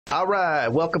All right,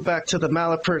 welcome back to the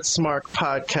Malapert Smart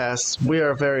Podcast. We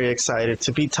are very excited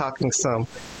to be talking some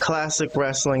classic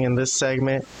wrestling in this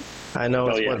segment. I know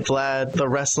it's what Vlad, the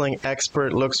wrestling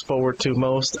expert, looks forward to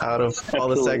most out of all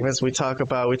the segments we talk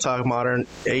about. We talk modern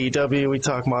AEW, we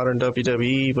talk modern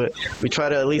WWE, but we try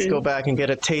to at least go back and get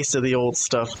a taste of the old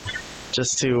stuff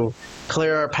just to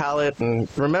clear our palate and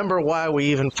remember why we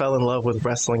even fell in love with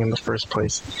wrestling in the first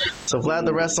place. So Vlad,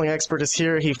 the wrestling expert, is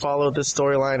here. He followed this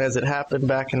storyline as it happened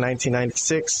back in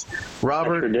 1996.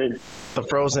 Robert, the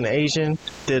Frozen Asian,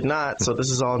 did not, so this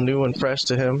is all new and fresh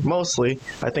to him, mostly.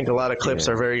 I think a lot of clips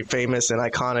are very famous and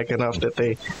iconic enough that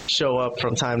they show up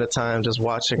from time to time just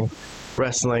watching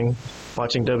wrestling,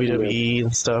 watching WWE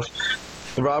and stuff.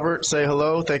 Robert, say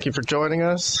hello. Thank you for joining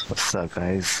us. What's up,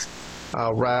 guys?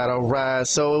 All right.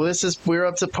 So we're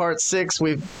up to part 6.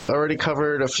 We've already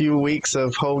covered a few weeks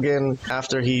of Hogan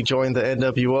after he joined the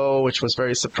NWO, which was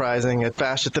very surprising, at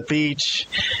Bash at the Beach.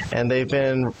 And they've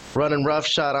been running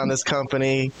roughshod on this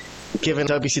company, giving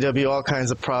WCW all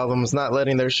kinds of problems, not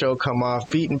letting their show come off,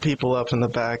 beating people up in the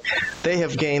back. They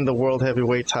have gained the World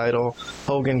Heavyweight title.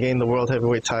 Hogan gained the World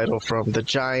Heavyweight title from the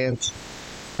Giant.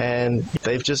 And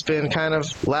they've just been kind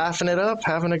of laughing it up,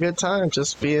 having a good time,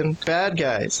 just being bad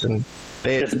guys. And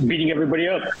just beating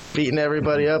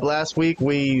everybody up. Last week,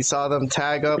 we saw them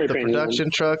tag up the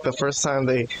production truck the first time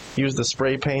they used the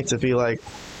spray paint to be like,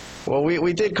 well,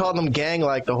 we did call them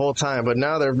gang-like the whole time, but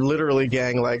now they're literally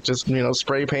gang-like, just,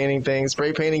 spray painting things,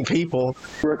 spray painting people.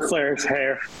 Ric Flair's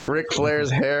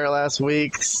hair last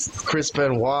week, Chris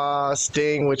Benoit,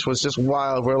 Sting, which was just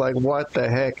wild. We're like, what the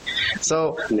heck?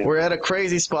 So we're at a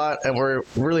crazy spot, and we're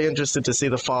really interested to see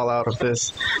the fallout of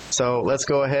this. So let's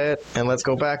go ahead and let's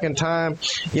go back in time.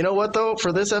 You know what, though?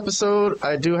 For this episode,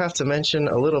 I do have to mention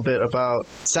a little bit about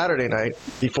Saturday night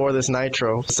before this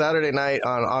Nitro. Saturday night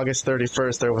on August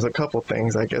 31st, there was a couple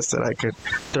things, I guess, that I could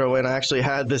throw in. I actually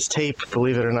had this tape,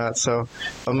 believe it or not, so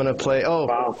I'm going to play.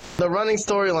 The running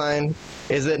storyline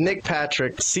is that Nick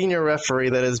Patrick, senior referee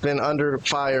that has been under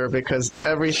fire because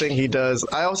everything he does.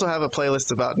 I also have a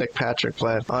playlist about Nick Patrick,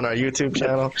 Vlad, on our YouTube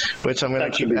channel, which I'm going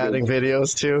to keep adding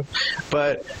videos to.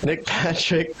 But Nick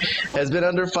Patrick has been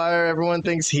under fire. Everyone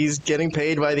thinks he's getting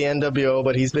paid by the NWO,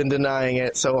 but he's been denying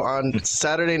it. So on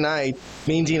Saturday night,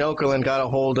 Mean Gene Okerlund got a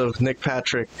hold of Nick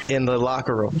Patrick in the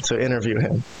locker room to interview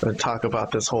him and talk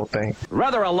about this whole thing.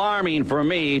 Rather alarming for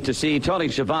me to see Tony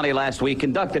Schiavone last week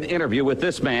conduct an interview with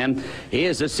this man. He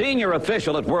is a senior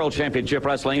official at World Championship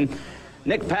Wrestling.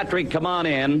 Nick Patrick, come on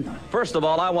in. First of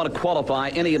all, I want to qualify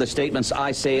any of the statements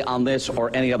I say on this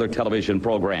or any other television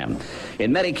program.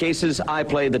 In many cases, I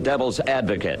play the devil's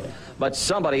advocate. But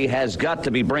somebody has got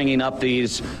to be bringing up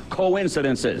these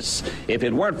coincidences. If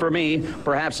it weren't for me,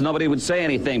 perhaps nobody would say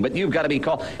anything. But you've got to be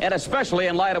called, and especially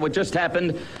in light of what just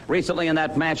happened recently in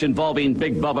that match involving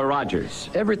Big Bubba Rogers.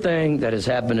 Everything that has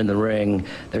happened in the ring,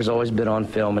 there's always been on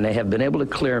film, and they have been able to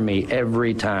clear me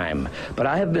every time. But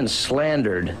I have been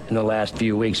slandered in the last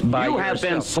few weeks by you. You have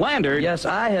been slandered? Yes,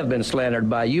 I have been slandered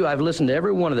by you. I've listened to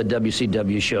every one of the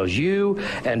WCW shows. You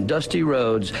and Dusty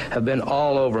Rhodes have been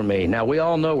all over me. Now, we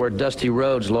all know where Dusty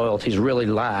Rhodes' loyalties really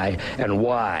lie and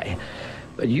why.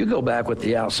 But you go back with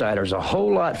the Outsiders a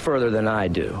whole lot further than I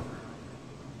do.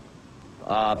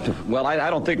 Well, I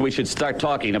don't think we should start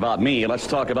talking about me. Let's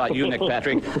talk about you, Nick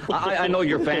Patrick. I know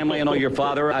your family. I know your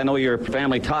father. I know your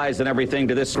family ties and everything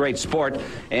to this great sport.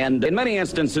 And in many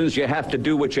instances, you have to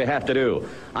do what you have to do.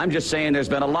 I'm just saying there's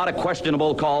been a lot of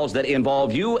questionable calls that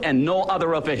involve you and no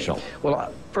other official.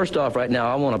 Well, first off, right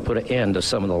now, I want to put an end to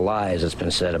some of the lies that's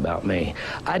been said about me.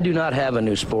 I do not have a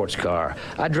new sports car.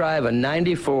 I drive a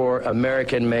 94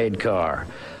 American-made car.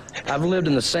 I've lived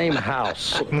in the same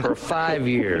house for 5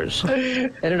 years,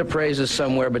 and it appraises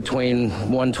somewhere between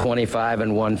 $125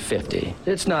 and $150.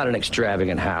 It's not an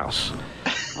extravagant house.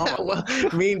 Well,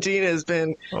 Mean Gene has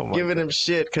been giving him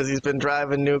shit because he's been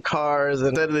driving new cars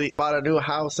and said that he bought a new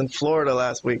house in Florida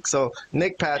last week. So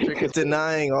Nick Patrick is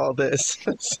denying all this.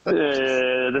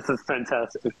 Yeah, this is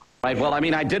fantastic. Right, well, I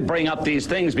mean, I did bring up these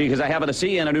things because I happened to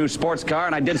see you in a new sports car,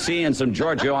 and I did see you in some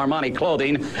Giorgio Armani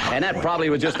clothing, and that probably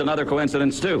was just another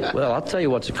coincidence, too. Well, I'll tell you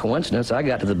what's a coincidence. I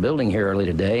got to the building here early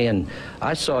today, and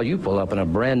I saw you pull up in a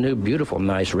brand-new, beautiful,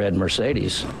 nice red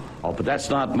Mercedes. Oh, but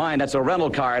that's not mine. That's a rental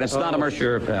car, and it's not a Mercedes.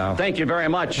 Sure, pal. Thank you very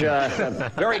much.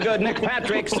 Very good, Nick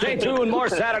Patrick. Stay tuned. More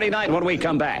Saturday night when we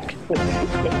come back.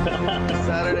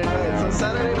 Saturday night. So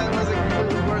Saturday night wasn't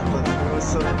completely worthless. It was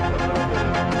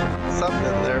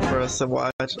something there for us to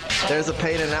watch. There's a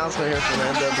paid announcement here from the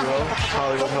NWO.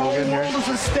 Hollywood Hogan here.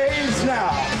 The stage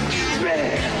now.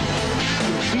 Man,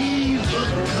 be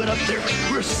the up there.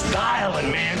 We're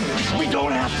styling, man. We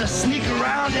don't have to sneak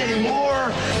around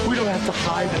anymore. We don't have to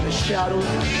hide in the shadows.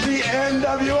 The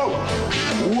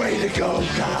NWO. Way to go,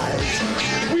 guys.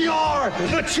 We are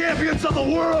the champions of the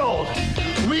world.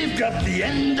 We've got the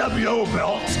NWO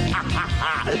belt.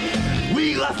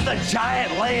 We left the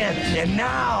giant land, and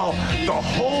now the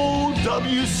whole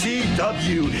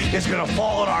WCW is going to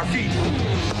fall at our feet.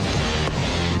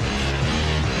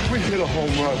 We hit a home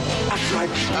run. That's right.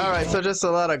 All right, so just a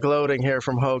lot of gloating here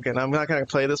from Hogan. I'm not going to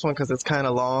play this one because it's kind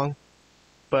of long.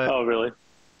 But oh, really?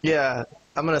 Yeah,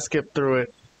 I'm going to skip through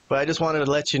it. But I just wanted to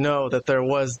let you know that there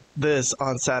was this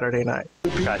on Saturday night.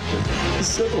 Gotcha.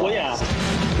 Well, yeah.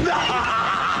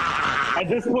 At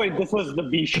this point, this was the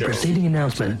B show. The preceding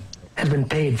announcement has been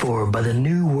paid for by the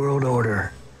New World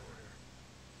Order.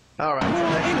 All right, so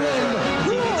next is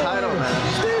a TV title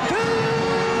match.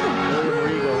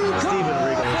 Steven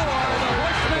Regal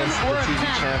against the TV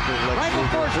champion Lex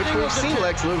Luger, which we've seen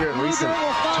Lex Luger in recent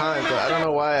times, but I don't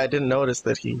know why I didn't notice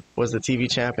that he was the TV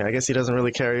champion. I guess he doesn't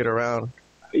really carry it around.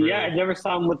 Yeah, I never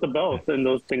saw him with the belt and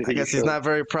those things. I guess he's not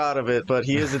very proud of it, but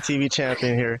he is the TV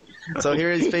champion here. So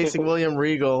here he's facing William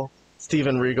Regal,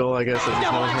 Steven Regal, I guess as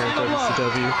he's known here in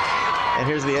WCW. And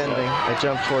here's the ending. I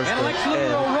jumped towards the end of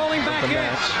the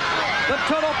match. The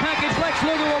total package, Lex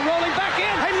Luger will rolling back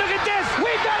in. Hey, look at this.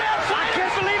 We got outsiders. I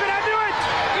can't believe it. I knew it.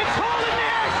 It's Holden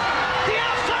Nash. The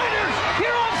outsiders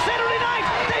here on Saturday night.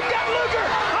 They've got Luger.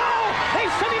 Oh, they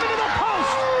sent him into the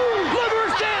post.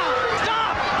 Luger's down.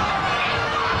 Stop.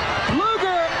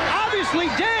 Luger,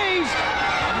 obviously dazed.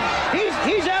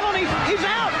 He's out on. He's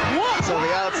out. What? So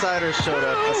the outsiders showed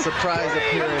up. A surprise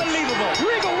appearance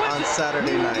on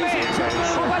Saturday night.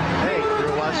 Hey, you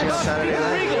were watching on Saturday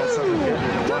night. You got something good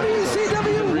here to watch.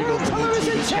 Steven Regal's the new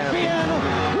TV champion.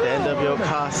 The NWO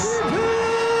costs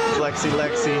Lexi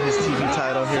his TV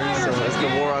title here. So as the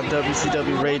war on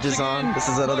WCW rages on, this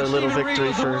is another little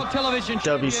victory for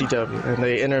WCW. And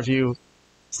they interview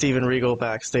Steven Regal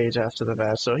backstage after the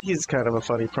match, so he's kind of a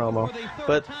funny promo.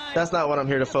 But that's not what I'm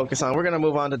here to focus on. We're going to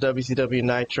move on to WCW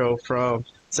Nitro from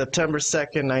September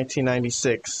 2nd,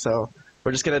 1996. So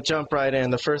we're just going to jump right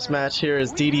in. The first match here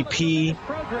is DDP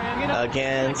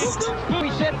against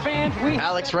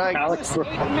Alex Wright,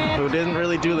 who didn't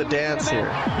really do the dance here.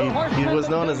 He was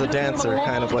known as a dancer,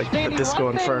 kind of like the Disco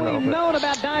Inferno.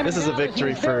 But this is a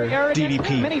victory for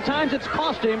DDP. Many times it's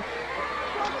cost him.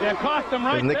 Yeah, cost him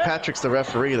right Nick Patrick's the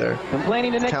referee there.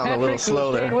 Complaining to Nick counting Patrick, a little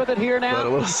slow there. With it here now. But a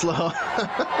little slow.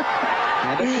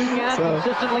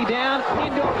 Consistently down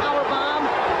into a power bomb.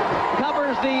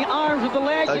 Covers the arms with the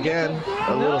legs. Again,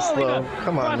 a little slow.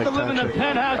 Come on, Nick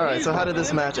Patrick. All right, so how did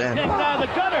this match end? I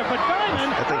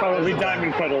think probably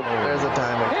Diamond Cutter. There's a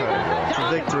Diamond Cutter. It's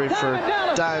a victory for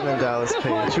Diamond Dallas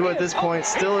Page, who at this point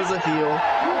still is a heel.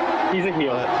 He's a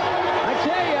heel. I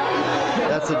tell you.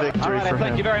 That's a victory for him.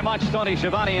 Thank you very much, Tony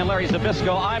Schiavone and Larry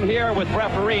Zbyszko. I'm here with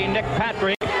referee Nick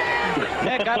Patrick.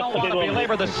 Nick, I don't want to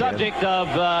belabor the subject of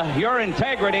your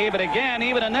integrity, but again,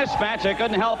 even in this match, I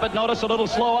couldn't help but notice a little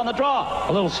slow on the draw.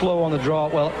 A little slow on the draw.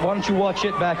 Well, why don't you watch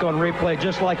it back on replay,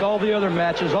 just like all the other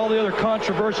matches, all the other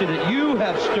controversy that you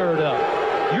have stirred up.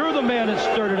 You're the man that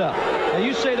stirred it up. Now,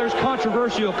 you say there's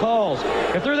controversial calls.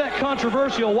 If they're that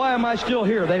controversial, why am I still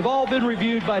here? They've all been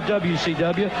reviewed by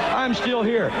WCW. I'm still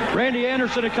here. Randy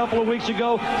Anderson a couple of weeks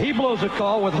ago, he blows a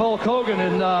call with Hulk Hogan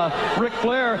and Ric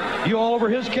Flair. You all over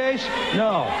his case?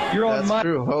 No. You're on my... That's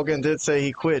true. Hogan did say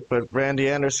he quit, but Randy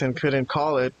Anderson couldn't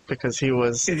call it because he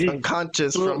was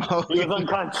unconscious from Hogan. He was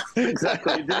unconscious.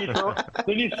 Exactly. Did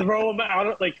he throw him out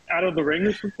of the ring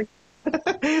or something?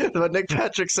 But Nick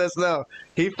Patrick says no.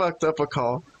 He fucked up a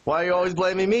call. Why are you always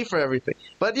blaming me for everything?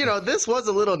 But, you know, this was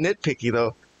a little nitpicky,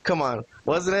 though. Come on.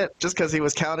 Wasn't it? Just because he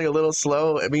was counting a little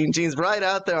slow? I mean, Gene's right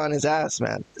out there on his ass,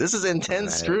 man. This is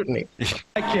intense scrutiny.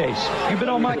 My case. You've been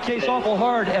on my case awful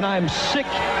hard, and I'm sick,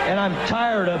 and I'm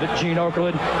tired of it, Gene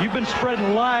Okerlund. You've been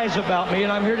spreading lies about me,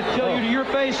 and I'm here to tell you to your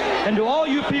face and to all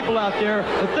you people out there,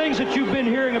 the things that you've been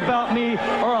hearing about me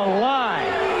are a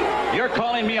lie. You're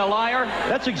calling me a liar?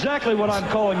 That's exactly what I'm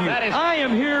calling you. I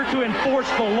am here to enforce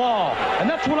the law, and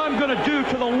that's what I'm going to do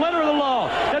to the letter of the law.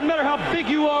 Doesn't matter how big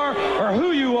you are or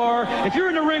who you are. If you're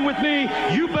in the ring with me,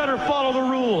 you better follow the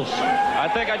rules. I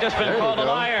think I just been called a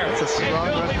liar. That's a strong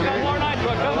referee. More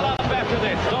Nitro coming up after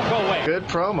this. Don't go away. Good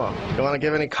promo. You want to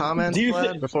give any comments,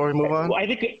 Vlad, before we move on? Well, I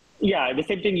think, yeah, the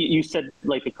same thing you said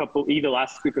like either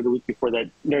last week or the week before, that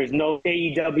there's no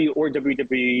AEW or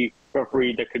WWE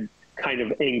referee that could kind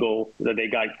of angle that they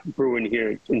got brewing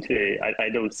here in today. I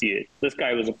don't see it. This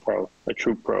guy was a pro, a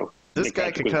true pro. This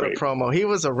guy could cut a promo. He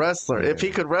was a wrestler. If he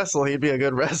could wrestle, he'd be a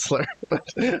good wrestler.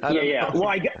 Yeah. Well,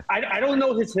 I don't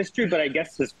know his history, but I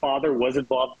guess his father was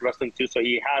involved in wrestling too, so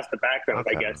he has the background,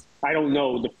 I guess. I don't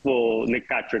know the full Nick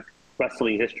Patrick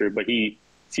wrestling history, but he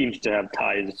seems to have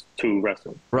ties to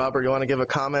wrestling. Robert, you want to give a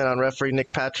comment on referee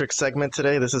Nick Patrick's segment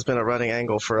today? This has been a running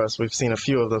angle for us. We've seen a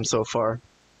few of them so far.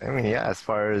 I mean, yeah, as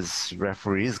far as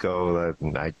referees go,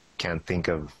 I can't think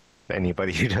of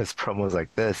anybody who does promos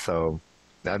like this, so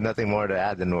I have nothing more to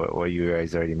add than what you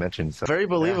guys already mentioned. So, very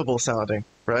believable sounding,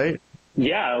 right?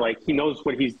 Yeah, like he knows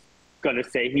what he's going to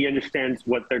say. He understands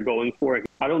what they're going for.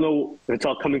 I don't know if it's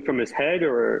all coming from his head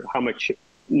or how much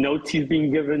notes he's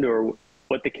being given or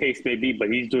what the case may be, but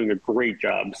he's doing a great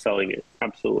job selling it.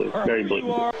 Absolutely. Very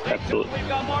believable. Absolutely. We've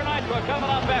got more Nitro coming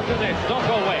up after this. Don't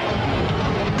go away.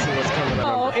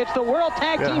 It's the World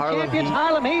Tag Team Champions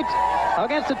Harlem Heat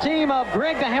against the team of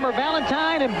Greg the Hammer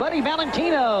Valentine and Buddy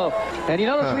Valentino. And you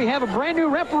notice we have a brand new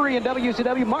referee in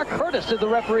WCW. Mark Curtis is the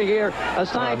referee here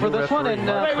assigned for this one. And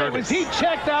wait, was he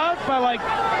checked out by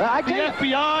the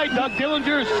FBI, Doug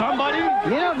Dillinger, somebody?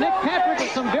 You know, Nick Patrick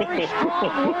with some very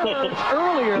strong words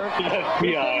earlier.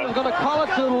 He was going to call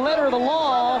it to the letter of the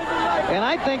law. And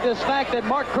I think this fact that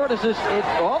Mark Curtis is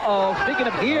speaking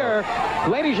of here,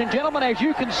 ladies and gentlemen, as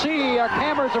you can see, our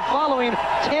cameras are following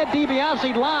Ted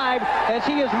DiBiase live as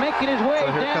he is making his way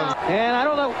down. And I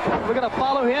don't know, we're going to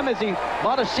follow him. Has he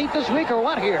bought a seat this week or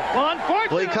what here? Well,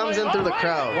 unfortunately. Well, he comes in through the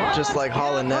crowd, just like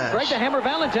Hall and Nash. Greg the Hammer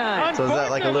Valentine. So is that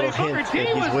like a little hint that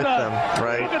he's with them,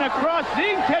 right?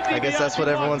 I guess that's what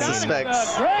everyone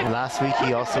suspects. Last week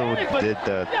he also did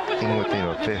the thing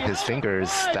with his fingers.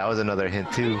 That was another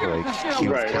hint too. Like he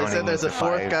was counting. They said there's a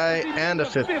fourth guy and a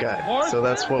fifth guy, so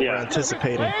that's what we're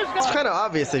anticipating. It's kind of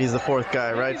obvious that he's the fourth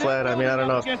guy, right, Vlad? I mean, I don't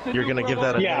know if you're going to give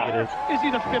that a negative. Is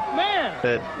he the fifth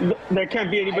man? There can't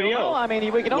be anybody else. I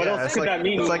mean, we can what else could that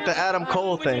mean? It's like the Adam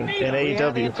Cole thing in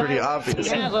AEW, pretty obvious.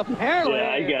 Yeah,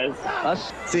 I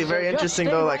guess. See, very interesting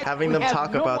though, like having them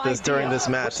talk about this during this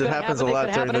match. It happens a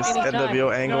lot during this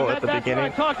NWO angle at the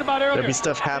beginning. There'll be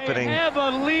stuff happening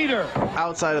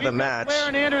outside of the match,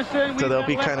 so they'll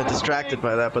be kind of distracted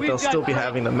by that, but they'll still be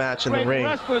having the match in the ring.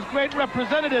 Great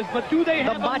representatives, but do they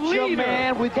have a leader? The Macho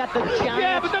Man, we've got the Giant.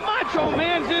 Yeah, but the Macho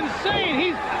Man's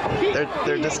insane.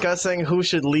 They're discussing who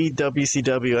should lead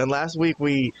WCW, and last week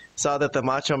we saw that the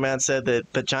Macho Man said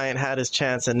that the Giant had his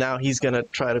chance, and now he's going to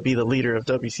try to be the leader of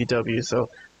WCW. So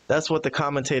that's what the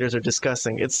commentators are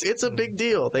discussing. It's a big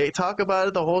deal. They talk about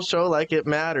it the whole show like it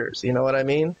matters. You know what I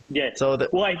mean? Yeah. So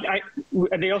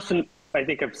they also, I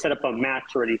think, have set up a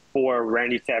match already for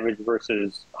Randy Savage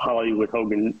versus Hollywood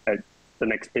Hogan at the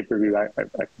next pay-per-view. I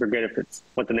forget if it's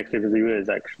what the next pay-per-view is,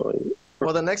 actually.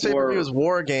 Well, the next pay-per-view is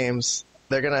War Games.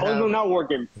 They're going to have... Oh, no, not War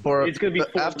Games. It's going to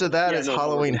be... After that is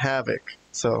Halloween Havoc.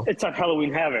 So it's on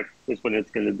Halloween Havoc is when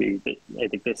it's going to be. I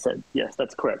think they said. Yes,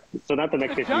 that's correct. So not the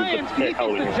next pay-per-view,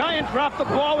 but the Giants dropped the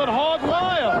ball at Hog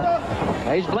Wild.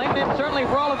 He's blaming him certainly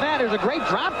for all of that. There's a great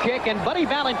drop kick, and Buddy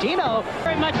Valentino.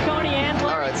 Very much Tony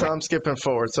Andler. All right, so I'm skipping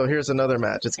forward. So here's another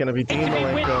match. It's going to be Dean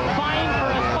Malenko,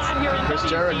 Chris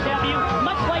Jericho.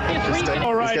 Much like this These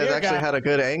guys actually had a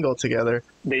good angle together.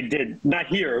 They did. Not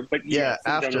here, but yeah,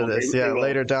 after this,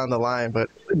 later down the line. But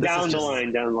down the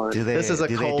line. This is a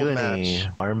cold match.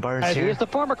 Arm bars here? He's the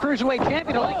former Cruiserweight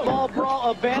champion of the Ball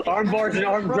Brawl event. Arm bars and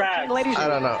arm drags. I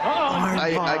don't know.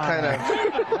 I kind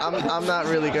of... I'm not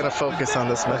really going to focus on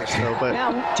this match, though. But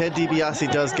Ted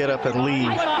DiBiase does get up and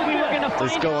leave.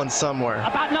 He's going somewhere.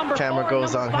 Camera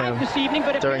goes on him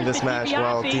during this match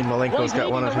while Dean Malenko's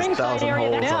got one of his 1,000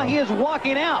 holds on. Now he is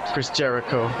walking out. Chris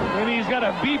Jericho. Maybe he's got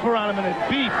a beeper on him and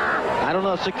it's beep. I don't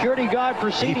know. Security guard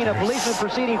proceeding, a policeman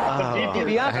proceeding.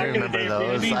 DiBiase. I remember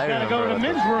those. He's got to go to the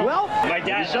men's room. Well, my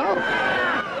dad.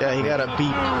 Yeah, he got a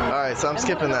beep. All right, so I'm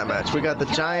skipping that match. We got the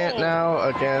Giant now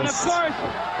against... And of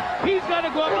course, he's got to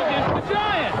go up against the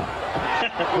Giant.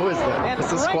 Who is that?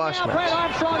 It's a squash match. Brad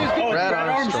Armstrong is getting Brad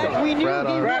Armstrong. We knew Brad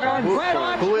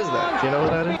Armstrong. Who is that? Do you know who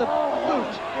that is? The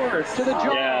boot to the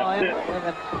jaw.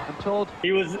 Yeah. I'm told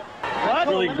he was a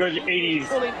really good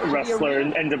 80s wrestler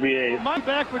in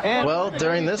NWA. Well,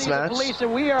 during this match,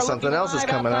 something else is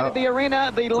coming out. The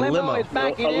arena, the limo is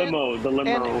backing in. The limo.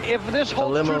 And if this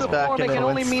holds true to form, they can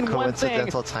only mean one thing.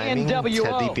 Timing, NWO.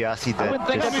 Ted DiBiase I wouldn't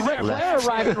think that Ric Flair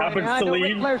arriving right now. I know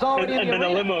Ric Flair's already in the arena.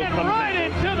 Limo comes right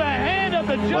into the hand of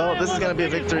the Giant. Well, this is going to be a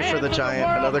victory for the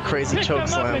Giant. Another crazy choke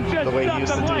slam, the way he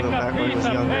used to do them back when he was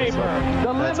younger.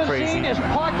 So that's crazy.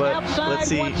 But let's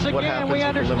see what happens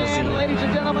with the limousine. Ladies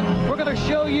and gentlemen, we're going to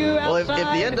show you well, if the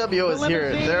NWO is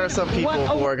here, there are some people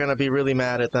who are going to be really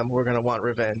mad at them. We're going to want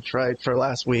revenge, right, for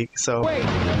last week. So,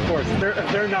 of course,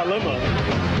 they're not limo.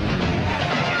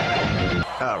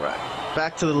 All right.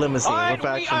 Back to the limousine. Right, we're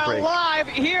back from break. Live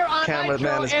here on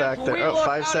Cameraman Nitro is back there. Oh,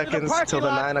 5 seconds till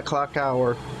the 9 o'clock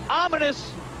hour.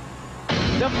 Ominous.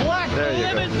 The black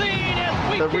limousine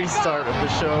as we the restart of the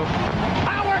show.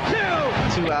 Hour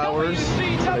 2. 2 hours. So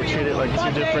they treat it like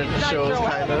 2 different shows,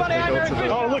 kind of. They go to the...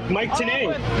 Oh, look, Mike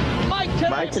Tenay. Mike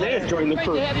Tenay has joined the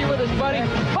crew. Great to have you with us, buddy.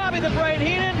 Bobby the Brain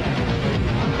Heenan.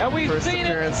 And we've First seen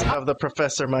appearance of the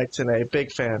Professor Mike Tenay.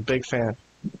 Big fan, big fan.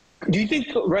 Do you think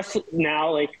wrestling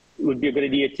now, like, would be a good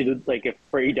idea to do, like, if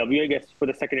for AEW, I guess, for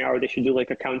the second hour, they should do,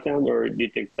 like, a countdown? Or do you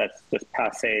think that's just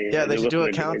passe? Yeah, they should do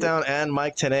a countdown, and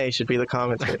Mike Tenay should be the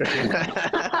commentator.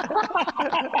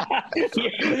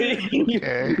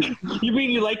 You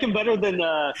mean you like him better than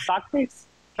Sockface?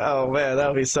 Oh, man, that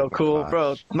would be so cool.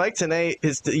 Bro, Mike Tenay,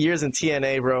 his years in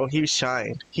TNA, bro, he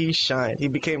shined. He shined. He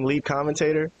became lead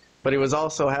commentator, but he was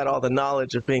also had all the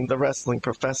knowledge of being the wrestling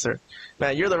professor.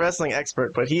 Man, you're the wrestling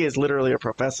expert, but he is literally a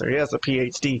professor. He has a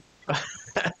PhD.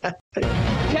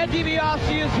 Ted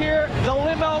DiBiase is here, the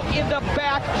limo in the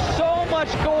back. So much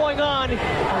going on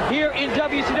here in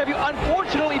WCW.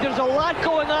 Unfortunately, there's a lot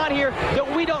going on here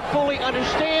that we don't fully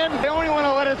understand. They only want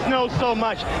to let us know so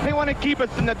much. They want to keep us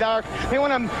in the dark. They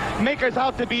want to make us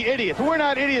out to be idiots. We're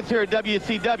not idiots here at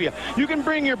WCW. You can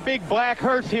bring your big black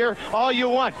hearse here all you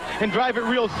want and drive it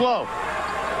real slow.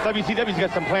 WCW's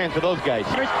got some plans for those guys.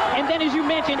 And then, as you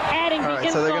mentioned, adding the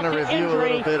insult so they're going to review a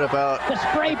little bit about the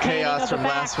spray chaos from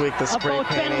last week, the spray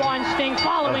painting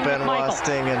of Benoit,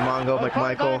 Sting, and Mongo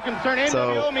McMichael.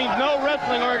 So means no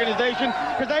wrestling organization,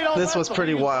 they don't this was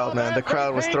pretty wild, man. The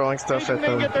crowd was throwing stuff at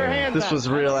them. This was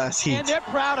real ass heat. And they're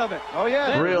proud of it. Oh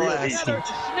yeah, real ass heat.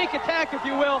 Sneak attack, if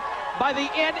you will, by the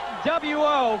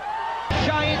NWO.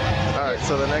 Giant. All right,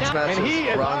 so the next match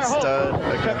is Ron Studd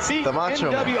against the Macho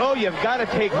Man. NWO, you've got to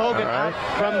take Hogan out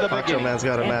from the beginning. Macho Man's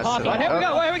got a match tonight.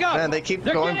 Here we go. Man, they keep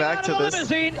going back to this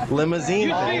limousine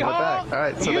thing in the back. All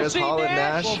right, so there's Hall and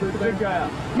Nash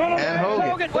and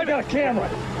Hogan. We got a camera.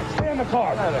 Stay in the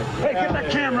car. Hey, get that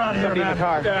camera out of here, man.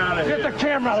 Get the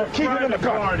camera out of here. Keep it in the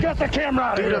car. Get the camera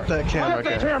out of here. Dude up that camera.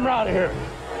 Get the camera out of here.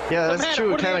 Yeah, that's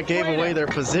true. It kind of gave away their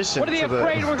position to the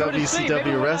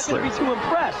WCW wrestler.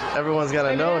 Everyone's got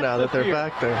to know now that they're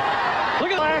back there.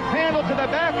 Look at the handle to the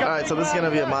back. All right, so this is going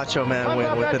to be a Macho Man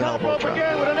win with an elbow drop.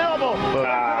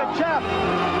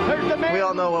 But we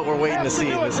all know what we're waiting to see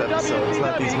in this episode. It's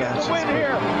not these matches.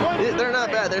 They're not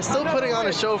bad. They're still putting on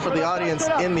a show for the audience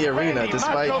in the arena,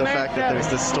 despite the fact that there's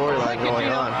this storyline going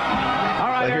on.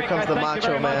 But here comes the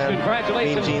Macho Man,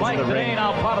 Mean Gene's in the ring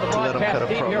to let him cut a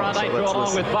promo. So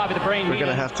let's listen. We're going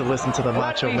to have to listen to the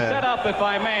Macho Man. Set up, if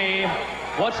I may,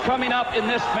 what's coming up in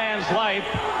this man's life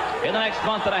in the next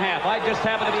month and a half. I just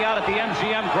happened to be out at the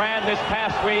MGM Grand this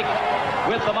past week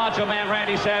with the Macho Man,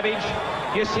 Randy Savage.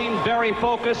 You seem very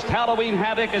focused. Halloween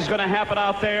Havoc is going to happen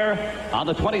out there on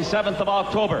the 27th of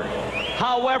October.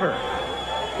 However,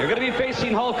 you're going to be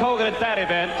facing Hulk Hogan at that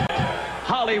event.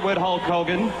 Hollywood Hulk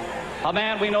Hogan, a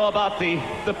man we know about the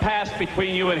past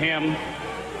between you and him.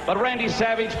 But Randy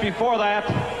Savage, before that,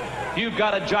 you've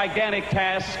got a gigantic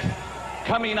task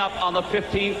coming up on the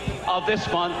 15th of this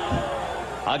month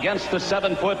against the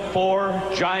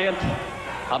 7'4" giant,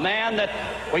 a man that,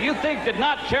 well, you think did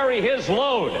not carry his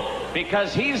load,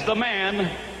 because he's the man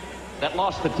that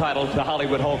lost the title to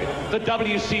Hollywood Hogan, the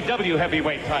WCW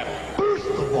heavyweight title. First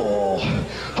of all,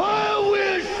 I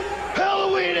wish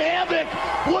Halloween Havoc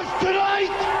was tonight.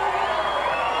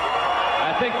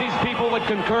 I think these people would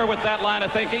concur with that line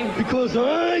of thinking. Because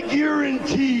I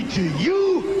guarantee to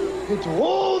you and to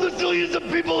all the zillions of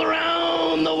people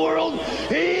around the world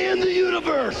and the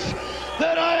universe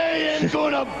that I am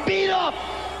going to beat up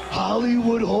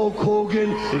Hollywood Hulk Hogan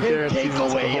and take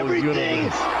away everything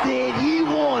that he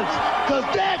wants.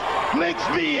 Because that makes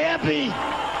me happy.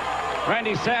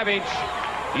 Randy Savage,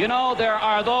 you know, there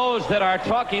are those that are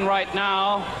talking right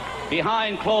now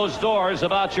behind closed doors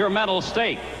about your mental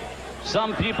state.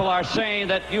 Some people are saying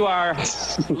that you are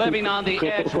living on the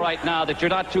edge right now, that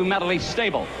you're not too mentally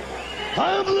stable.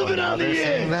 I'm living on the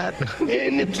edge.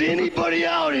 And if anybody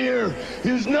out here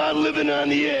is not living on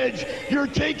the edge, you're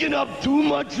taking up too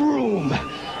much room. That's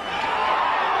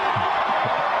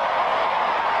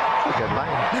a good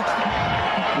line.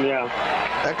 Yeah.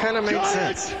 That kind of makes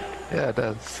sense. Yeah, it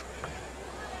does.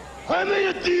 I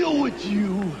made a deal with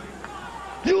you.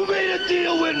 You made a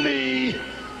deal with me.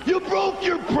 You broke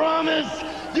your promise.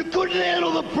 You couldn't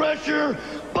handle the pressure.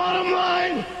 Bottom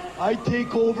line, I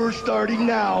take over starting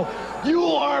now. You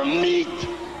are meat.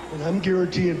 And I'm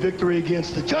guaranteeing victory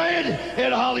against the Giant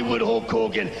and Hollywood Hulk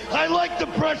Hogan. I like the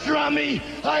pressure on me.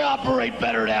 I operate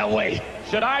better that way.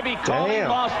 Should I be calling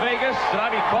Las Vegas? Should I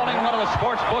be calling one of the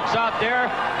sports books out there?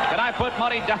 Can I put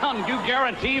money down? You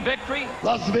guarantee victory?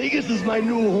 Las Vegas is my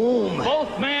new home.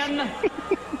 Both men.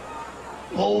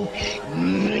 Both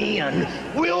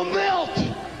men will melt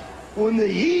when the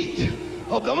heat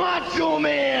of the Macho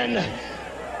Man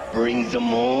brings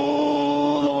them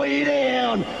all the way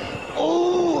down.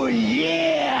 Oh,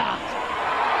 yeah!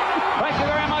 Thank you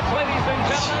very much, ladies and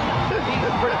gentlemen.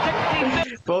 He's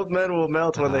predicting... Both men will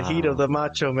melt when the heat of the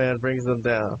Macho Man brings them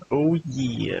down. Oh,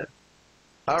 yeah.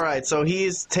 All right, so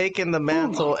he's taken the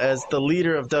mantle as the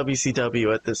leader of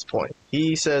WCW at this point.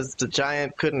 He says the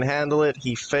Giant couldn't handle it,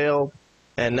 he failed,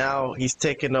 and now he's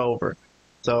taken over.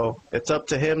 So it's up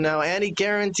to him now, and he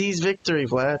guarantees victory,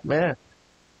 Vlad. Man,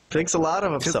 thinks a lot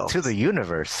of himself. To the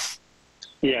universe.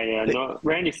 Yeah. No,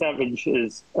 Randy Savage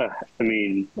is, a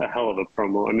hell of a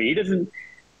promo. I mean, he doesn't...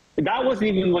 That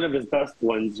wasn't even one of his best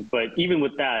ones, but even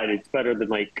with that, it's better than,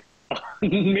 like,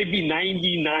 maybe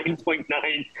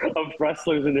 99.9 of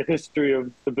wrestlers in the history of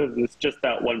the business, just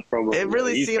that one promo. It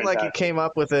really seemed like he came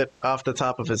up with it off the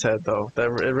top of his head, though. It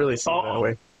really seemed that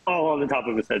way. Oh, on the top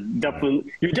of his head.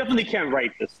 Definitely. You definitely can't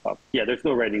write this stuff. Yeah, there's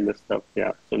no writing this stuff.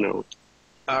 Yeah, so no.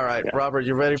 All right, Robert,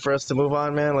 you ready for us to move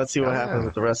on, man? Let's see what happens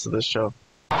with the rest of this show.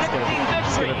 It's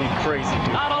gonna be crazy,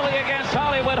 dude. Not only against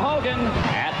Hollywood Hogan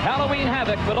at Halloween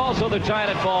Havoc, but also the Giant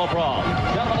at Fall Brawl.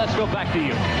 Gentlemen, let's go back to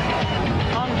you.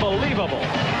 Unbelievable.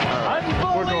 Right.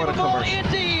 We're going to commercial.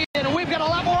 Indeed. And we've got a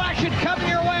lot more action coming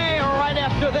your way right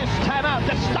after this timeout.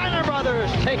 The Steiner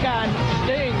brothers take on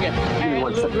Sting and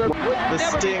Luger. The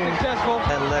Sting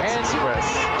and Lex Express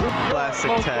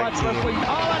classic tag team.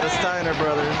 The Steiner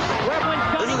brothers.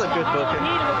 This is a good booking.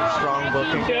 Strong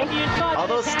booking.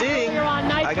 Although Sting,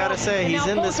 I gotta say, he's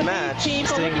in this match.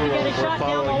 Sting, we're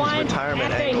following his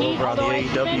retirement angle over on the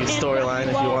AEW storyline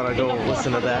if you want to go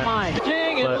listen to that.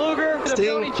 But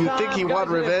Sting, you think he won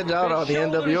revenge out on the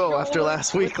NWO after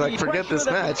last week? Like, forget this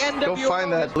match. Go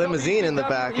find that limousine in the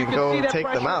back and go take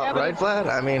them out, right, Vlad?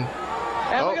 I mean...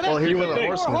 Oh, well, here come the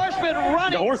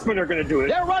Horsemen. The Horsemen are going to do it.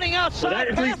 They're running outside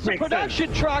past the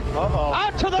production truck.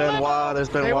 Out to the Benoit, there's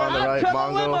Benoit on the right.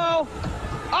 Mongo,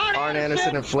 Arn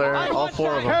Anderson, and Flair. All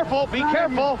four of them. Careful, be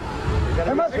careful. They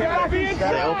open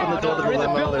the door to the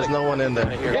limo. There's no one in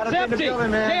there. It's empty.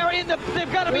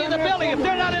 They've got to be in the building. If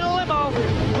they're not in a limo,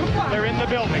 they're in the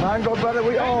building. Mango, brother,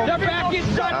 we own. They're back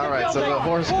inside All right, so the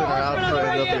Horsemen are out for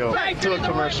NWO. To a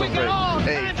commercial break.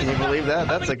 Hey, can you believe that?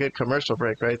 That's a good commercial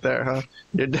break right there, huh?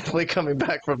 You're definitely coming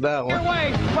back from that one.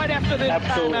 Right after this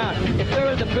timeout. If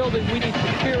they're in the building, we need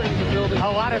security in the building.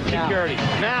 A lot of security.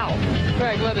 Now.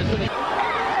 Craig, let us in.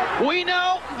 We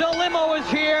know the limo is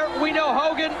here. We know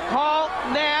Hogan, Hall,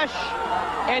 Nash,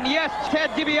 and yes,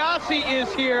 Ted DiBiase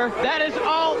is here. That is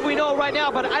all we know right now,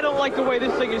 but I don't like the way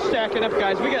this thing is stacking up,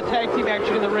 guys. We got tag team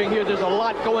action in the ring here. There's a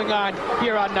lot going on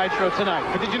here on Nitro tonight.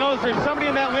 But did you notice there's somebody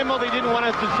in that limo they didn't want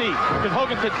us to see? Because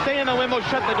Hogan said, stay in the limo,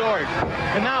 shut the doors.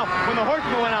 And now, when the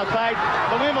Horsemen went outside,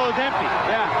 the limo is empty.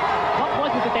 Yeah. What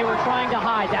was it that they were trying to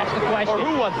hide? That's the question. Or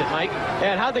who was it, Mike?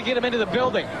 And how'd they get them into the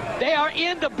building? They are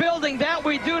in the building. That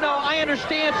we do know. I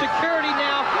understand security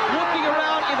now looking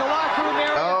around in the locker room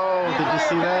area. Oh, did you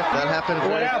see that? That happened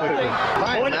very quickly.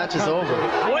 The match is over.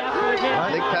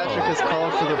 Nick Patrick has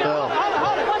called for the bell.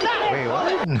 Wait,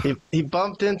 what? He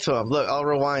bumped into him. Look, I'll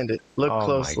rewind it. Look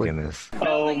closely. Oh, my goodness.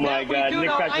 Oh, my God. Nick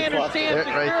Patrick lost it.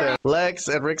 Right there. Lex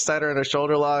and Rick Steiner in a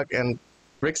shoulder lock, and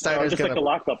Rick Steiner's just like a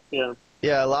lockup, yeah.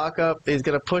 Yeah, lock up. He's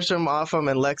going to push him off him,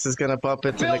 and Lex is going to bump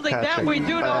into Nick Patrick. That we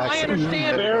do know. I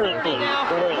understand. Looking around in the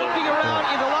locker room.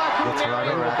 The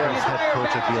Toronto Raptors head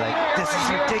coach would be like, this is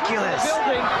ridiculous.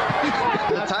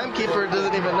 The timekeeper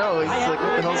doesn't even know. He's like,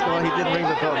 what the hell's going on? He didn't ring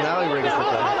the bell. Now he rings the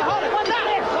bell.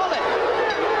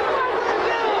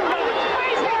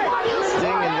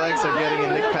 Sting and Lex are getting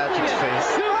in Nick Patrick's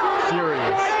face. Furious.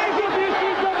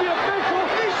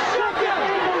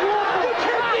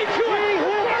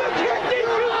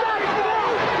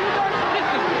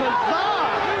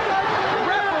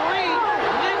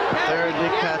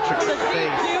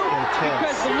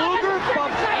 Because Luger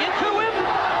bumps into him.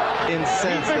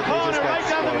 Incensed that they just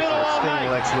got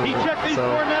He checked these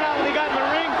four men out when he got in the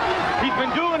ring. He's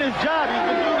been doing his job. He's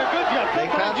been doing a good job.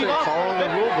 Nick Patrick following the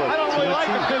rule book. I don't really like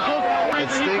this. And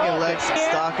Sting and Lex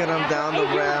stalking him down the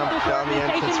ramp, down the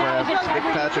entrance ramp. Nick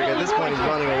Patrick at this point is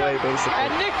running away, basically. And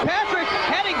Nick Patrick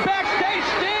heading backstage.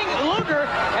 Sting, Luger,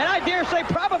 and I dare say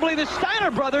probably Apparently the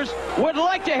Steiner brothers would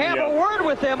like to have a word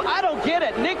with him. I don't get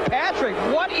it. Nick Patrick,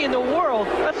 what in the world?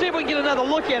 Let's see if we can get another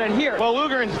look at it here. Well,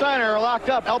 Luger and Steiner are locked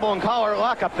up, elbow and collar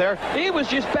lock up there. He was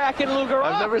just backing Luger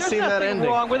up. I've never seen that ending.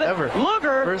 Wrong with it. Ever.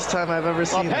 Luger. First time I've ever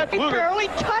seen that. He barely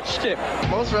touched him.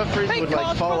 Most referees would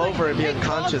like fall over and be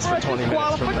unconscious for 20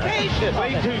 minutes from that.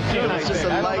 Way too soon. It's just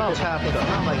a light tap though.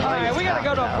 All right, we got to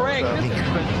go to a break. This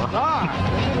has been bizarre.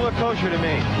 Doesn't look kosher to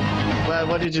me. Vlad,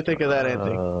 what did you think of that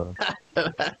ending?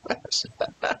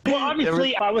 Well,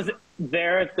 obviously, I was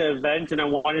there at the event and I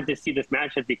wanted to see this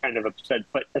match. I'd be kind of upset.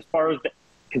 But as far as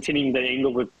continuing the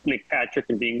angle with Nick Patrick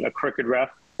and being a crooked ref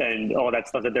and all that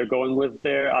stuff that they're going with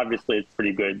there, obviously it's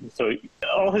pretty good. So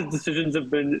all his decisions have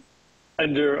been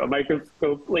under a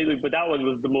microscope lately, but that one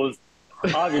was the most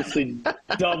obviously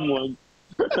dumb one.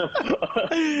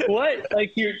 What?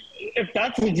 Like, if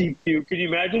that's a DQ, can you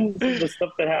imagine the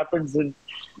stuff that happens in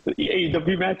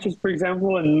AEW matches, for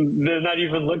example, and they're not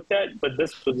even looked at? But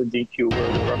this was a DQ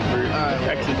where the referee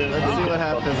accidentally. Let's see what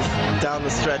happens down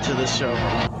the stretch of this show.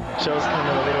 Show's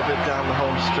coming a little bit down the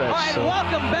home stretch. All right,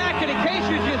 welcome back. And in case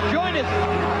you just joined us,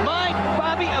 Mind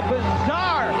Bobby, a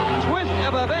bizarre twist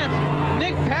of events.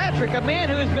 Nick Patrick, a man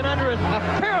who has been under a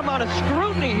fair amount of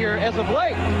scrutiny here as of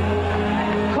late,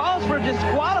 calls for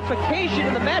disqualification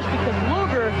in the match because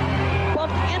Luger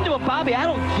bumped into a Bobby. I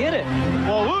don't get it.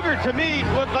 Well, Luger, to me,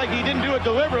 looked like he didn't do it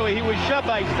deliberately. He was shoved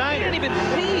by Steiner. He didn't even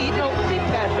see. You don't see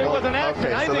Patrick. It was an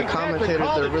accident. Okay, so the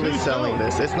commentators, they're really selling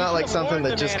this. It's not like something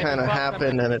that just kind of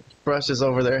happened and it brushes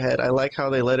over their head. I like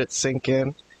how they let it sink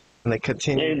in and they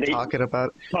continue talking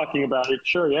about it.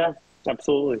 Sure, yeah,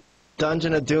 absolutely.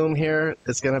 Dungeon of Doom here.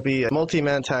 It's going to be a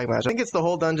multi-man tag match. I think it's the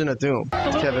whole Dungeon of Doom.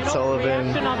 It's Kevin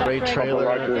Sullivan, Ray Traylor,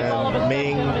 and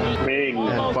Ming,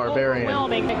 and Barbarian.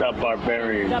 The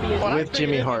Barbarian. With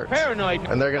Jimmy Hart.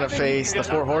 And they're going to face the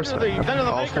Four Horsemen.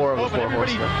 All four of the Four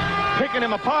Horsemen. Picking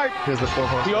him apart. Here's the Four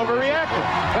Horsemen. He overreacted.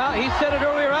 Well, he said it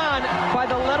earlier on. By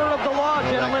the letter of the law,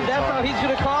 gentlemen, that's how he's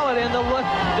going to call it. And the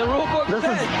rule book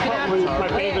says you cannot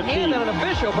lay a hand on an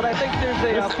official, but I think there's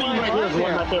a fine line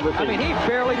there. I mean, he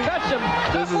barely touched him.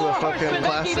 This is a fucking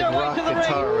classic rock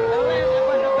guitar riff.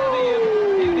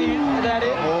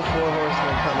 The whole Four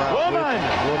Horsemen come out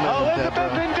with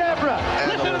Elizabeth and Deborah.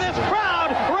 Listen to this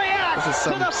crowd react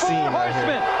to the Four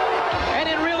Horsemen. And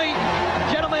it really,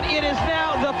 gentlemen, it is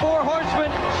now the Four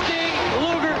Horsemen, Sting,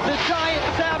 Luger, the Giant,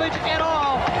 Savage, and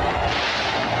all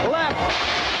left.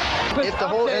 If the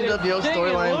whole NWO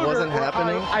storyline wasn't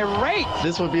happening,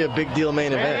 this would be a big deal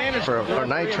main event for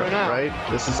Nitro, right?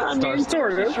 This is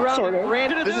sort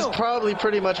of. This is probably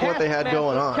pretty much what they had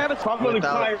going on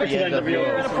without the NWO.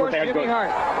 And of course, Jimmy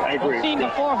Hart. I agree.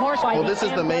 Well, this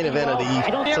is the main event of the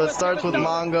evening. So it starts with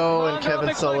Mongo and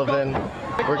Kevin Sullivan.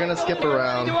 We're going to skip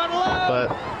around,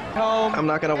 but I'm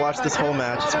not going to watch this whole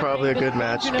match. It's probably a good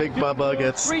match. Big Bubba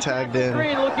gets tagged in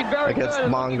against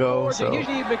Mongo, so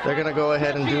they're going to go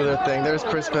ahead and do their thing. There's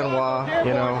Chris Benoit,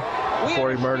 you know, before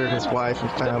he murdered his wife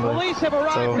and family. So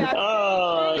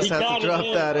just had to drop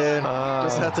that in.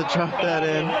 Just had to drop that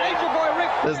in.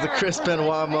 There's the Chris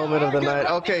Benoit moment of the night.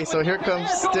 Okay, so here comes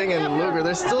Sting and Luger.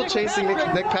 They're still chasing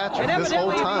Nick Patrick this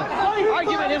whole time.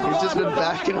 He's just been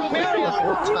backing away the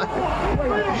whole time.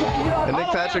 And Nick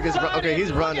Patrick is, okay,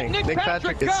 he's running. Nick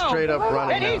Patrick is straight up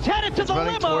running now. He's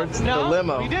running towards the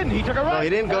limo. He didn't. He took a right. No, he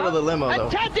didn't go to the limo, though.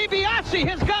 And Ted DiBiase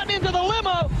has gotten into the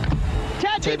limo.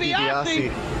 Ted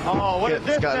DiBiase. Oh, what is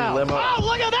this now? Limo. Oh,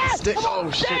 look at that! Oh,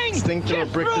 shit. Sting threw a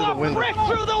brick through the window. Brick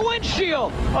through the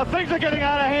windshield. Oh, things are getting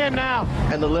out of hand now.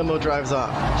 And the limo drives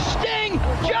off. Sting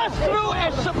just threw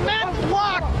a cement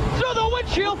block through the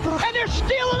windshield, and they're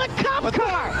stealing a cop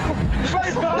car.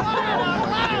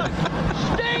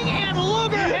 Sting and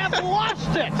Luger have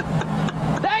lost it.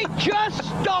 They just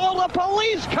stole a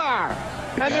police car.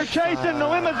 And they're chasing the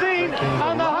limousine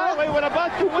on the highway with a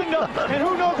busted window, and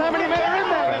who knows how many men are in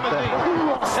that limousine.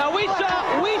 Now we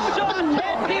saw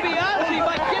Ted DiBiase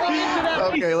by getting into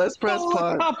that. Okay, let's press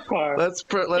pause. Let's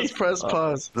press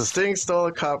pause. The Sting stole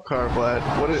a cop car, Vlad.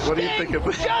 What do you think of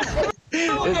this?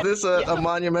 Is this a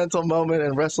monumental moment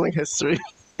in wrestling history?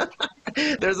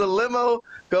 There's a limo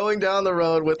going down the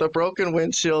road with a broken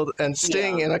windshield and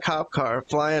Sting in a cop car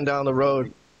flying down the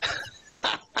road.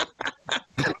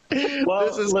 Well,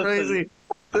 this is crazy.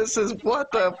 This is what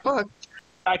the fuck.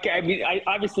 I mean,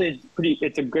 obviously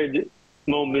it's a good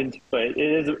moment, but it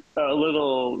is a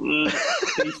little.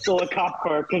 You stole a cop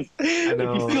car because if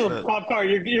you steal a cop car,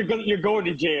 you're going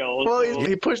to jail. Well,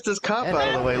 he pushed his cop out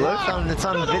of the way. Look, it's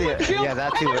on video. Yeah,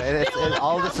 that too.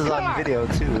 All this is on video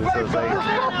too. So it's like,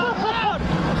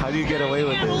 how do you get away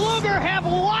with this? Luger have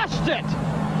lost it.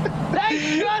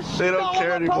 They just stole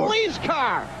a police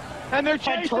car. and they're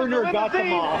chasing Turner the got them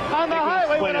limousine all. on the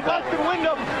highway with a busted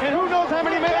window, and who knows how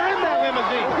many men are in that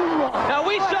limousine. Now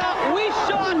we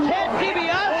saw Ted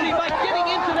DiBiase by getting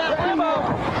into that limo.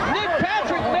 Nick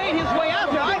Patrick made his way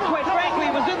out there. I quite frankly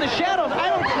was in the shadows.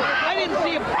 I didn't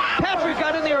see if Patrick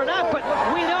got in there or not, but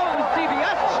we know it was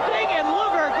DiBiase. Sting and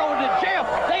Luger are going to jail.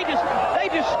 They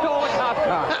just stole a cop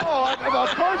car. Oh,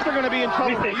 of course they're going to be in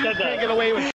trouble. You just can't get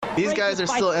away with it. These guys are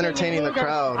still entertaining the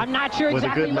crowd with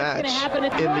a good match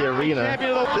in the arena.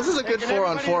 This is a good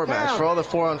 4-on-4 match. For all the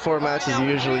 4-on-4 matches you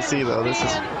usually see, though, this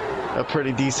is a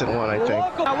pretty decent one, I think.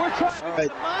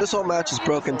 Right, this whole match is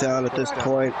broken down at this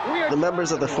point. The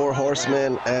members of the Four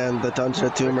Horsemen and the Dungeon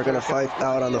of Doom are going to fight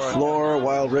out on the floor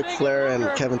while Ric Flair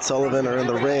and Kevin Sullivan are in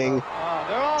the ring.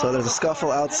 So there's a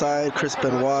scuffle outside. Chris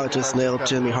Benoit just nailed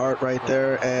Jimmy Hart right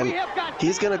there, and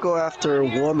he's going to go after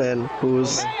a woman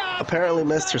who's apparently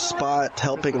missed her spot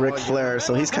helping Ric Flair,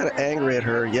 so he's kind of angry at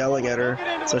her, yelling at her.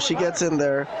 So she gets in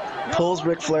there, pulls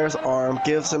Ric Flair's arm,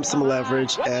 gives him some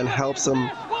leverage, and helps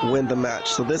him win the match.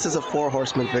 So this is a Four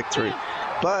Horsemen victory.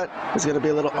 But there's going to be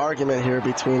a little argument here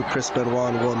between Chris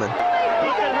Benoit and Woman.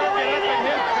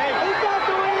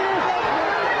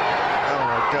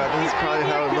 God, this is probably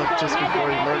how it looked just before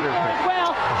he murdered her.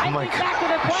 Well, oh my God.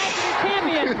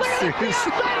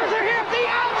 Seriously.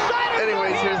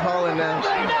 Anyways, here's Hall and Nash.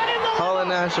 Hall and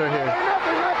Nash are here.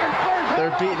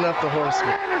 They're beating up the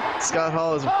Horsemen. Scott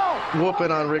Hall is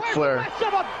whooping on Ric Flair.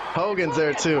 Hogan's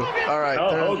there too. All right,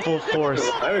 they're in full force.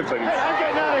 Everybody's. I'm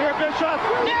getting out of here, Bischoff.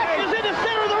 Nash is in the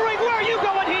center of the ring. Where are you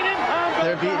going, Heenan?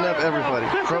 They're beating up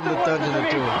everybody from the Dungeon of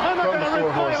Doom, from the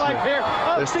Four Horsemen.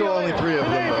 There's still only 3 of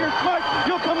them, though.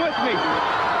 You'll come with me.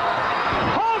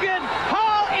 Hogan,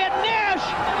 Hall, and Nash,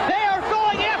 they are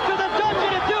going after the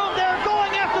Dungeon of Doom. They're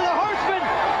going after the Horsemen.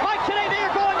 Like today, they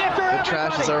are going after The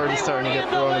trash is already starting to get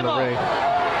thrown in the ring.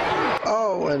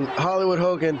 Oh, and Hollywood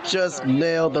Hogan just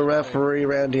nailed the referee,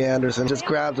 Randy Anderson. Just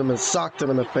grabbed him and socked him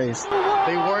in the face.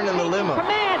 They weren't in the limo.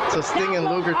 So Sting and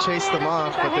Luger chased them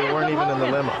off, but they weren't even in the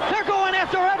limo. They're going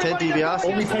after Ted DiBiase.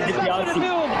 Only Ted DiBiase.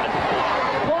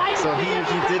 So he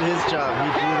did his job. He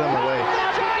drew them away.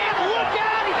 Look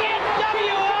out again,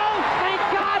 WO! Thank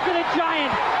God for the Giant.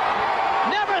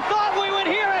 Never thought we would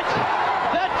hear it.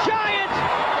 The Giant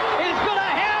is going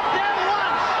to have their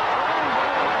lunch.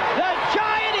 The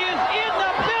Giant is in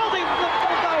the building.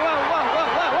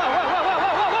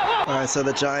 All right, so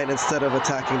the Giant, instead of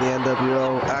attacking the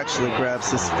NWO, actually grabs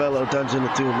his fellow Dungeon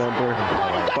of Doom member.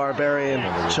 Barbarian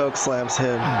chokeslams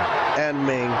him and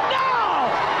Ming.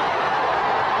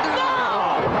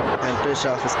 And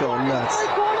Bischoff is going nuts.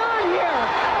 What's going on here?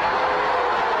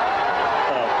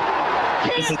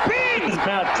 This is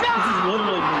bad. This is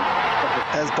literally.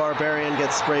 As Barbarian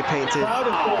gets spray painted.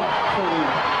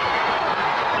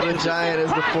 The Giant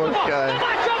is the 4th guy.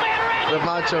 The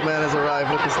Macho Man has arrived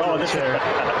with his steel chair.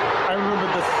 I remember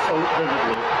this so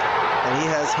vividly. And he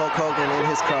has Hulk Hogan in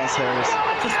his crosshairs.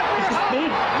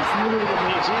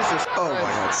 Jesus. Oh my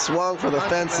God. Swung for the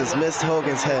fences. Missed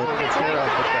Hogan's head. Hogan's head off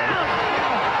with that.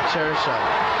 Chair shot.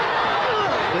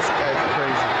 This guy's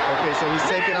crazy. Okay, so he's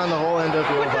taking on the whole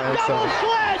NWO by himself.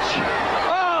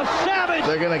 Oh, Savage!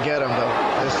 They're gonna get him though.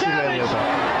 There's too many of them.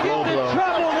 Low blow.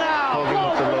 Hogan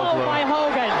with the low blow.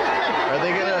 Are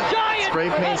they gonna spray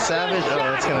paint Savage? Oh,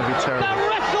 that's gonna be terrible.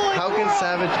 How can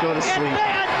Savage go to sleep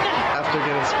after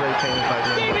getting spray painted by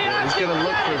the NWO? He's gonna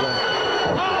look for them.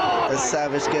 As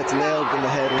Savage gets nailed in the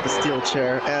head with a steel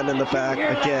chair and in the back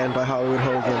again by Hollywood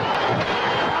Hogan.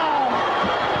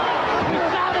 We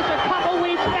saw this a couple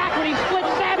weeks back when he split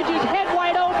Savage's head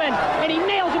wide open, and he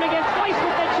nails him again twice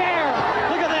with the chair.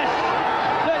 Look at this.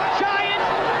 The Giant,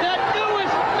 the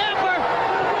newest member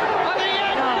of the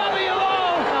NWO.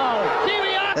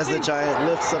 DiBiase. As the Giant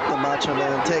lifts up the Macho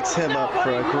Man and takes him up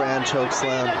for a grand choke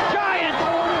slam. Giant.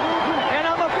 And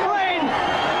I'm afraid,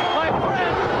 my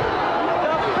friend,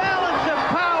 the balance of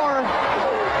power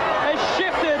has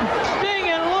shifted. Sting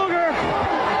and Luger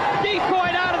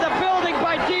decoyed out of the building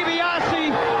by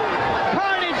DiBiase.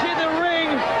 Carnage in the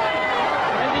ring.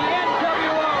 And the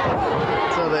NWO.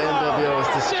 So the NWO is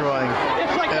destroying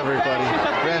everybody.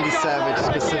 Randy Savage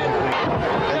specifically.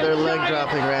 And they're leg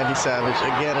dropping Randy Savage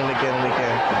again and again and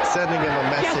again. Sending him a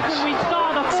message.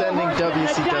 Sending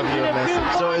WCW a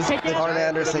message. So is Arn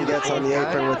Anderson gets on the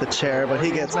apron with a chair, but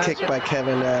he gets kicked by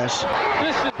Kevin Nash.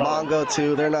 Mongo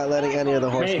too. They're not letting any of the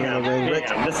Horsemen in the ring.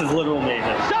 Mayhem. This is literal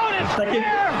mayhem. Second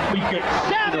week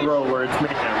in a row where it's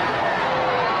mayhem.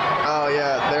 Oh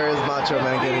yeah, there is Macho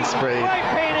Man getting sprayed.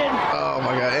 Oh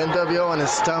my God, NWO on his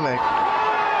stomach.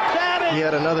 He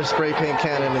had another spray paint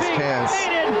can in his pants.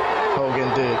 Hogan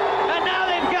did. And now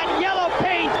they've got yellow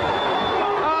paint.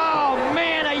 Oh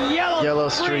man, a yellow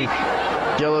streak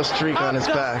on his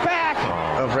back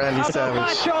of Randy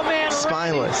Savage.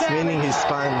 Spineless, meaning he's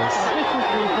spineless.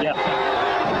 Yeah.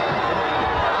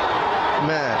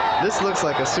 Man, this looks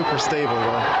like a super stable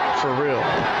one, for real.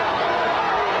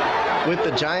 With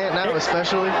the Giant now,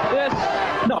 especially?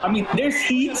 No, I mean, there's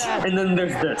heat, and then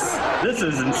there's this. This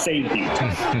is insane heat.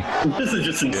 This is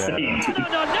just insane.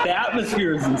 Yeah. The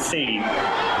atmosphere is insane.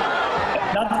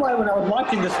 That's why when I was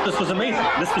watching this was amazing.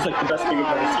 This was like the best thing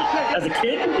I've ever seen. As a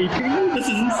kid, are you kidding me? This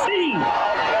is insane.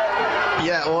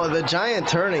 Yeah, well, the Giant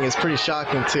turning is pretty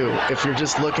shocking, too, if you're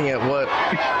just looking at what...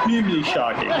 Extremely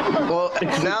shocking. Well,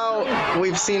 now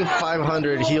we've seen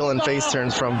 500 heel and face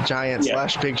turns from Giant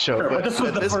 / Big Show, but at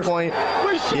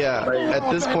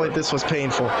this point, this was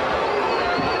painful.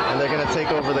 And they're going to take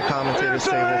over the commentator's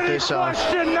table. Bischoff.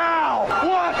 Question now.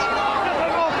 What is the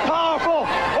most powerful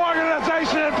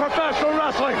organization in professional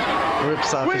wrestling?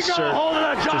 Rips off his shirt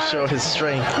to show his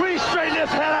strength. We straighten his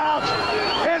head out,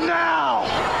 and now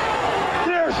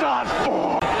there's not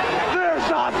 4, there's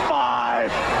not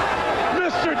 5.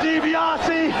 Mr.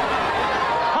 DiBiase,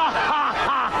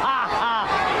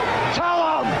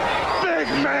 tell him, big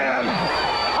man,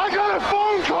 I got a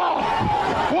phone call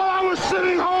while I was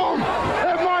sitting home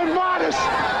at my modest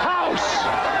house.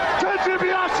 Ted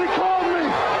DiBiase called me,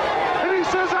 and he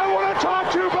says, I want to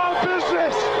talk to you about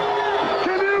business.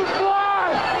 Can you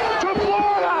fly to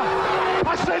Florida?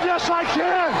 I said, yes, I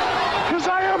can, because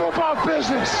I am about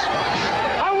business.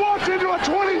 I walked into a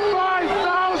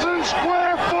 25,000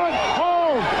 square foot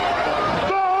home.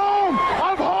 The home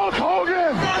of Hulk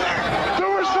Hogan.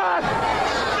 There was that.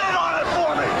 Spit on it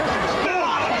for me. Spit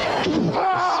on it.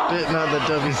 Spitting on the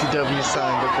WCW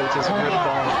sign that they just ripped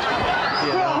off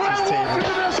the announcer's table. When I walked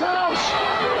into this house,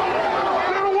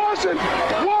 there wasn't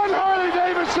one Harley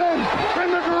Davidson in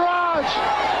the garage.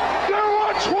 There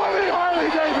were 20 Harley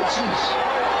Davidsons.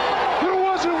 There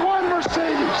wasn't one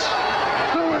Mercedes.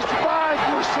 There was 5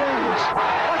 Mercedes,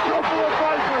 a couple of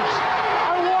Vipers.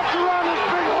 I walked around this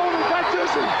big home and got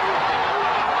dizzy.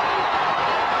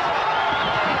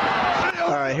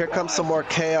 All right, here comes some more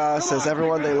chaos as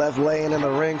everyone they left laying in the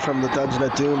ring from the Dungeon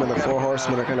of Doom and the 4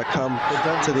 Horsemen are going to come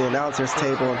to the announcer's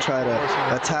table and try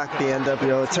to attack the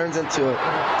NWO. It turns into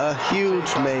a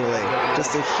huge melee,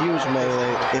 just a huge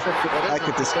melee, if I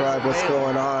could describe what's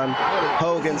going on.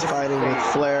 Hogan's fighting with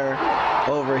Flair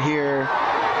over here.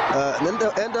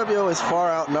 The NWO is far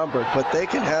outnumbered, but they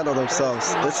can handle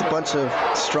themselves. It's a bunch of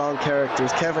strong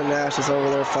characters. Kevin Nash is over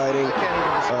there fighting.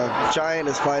 Giant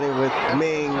is fighting with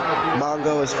Ming.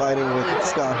 Mongo is fighting with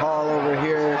Scott Hall over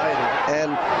here.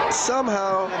 And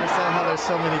somehow,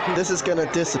 this is going to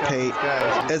dissipate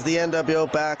as the NWO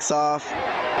backs off.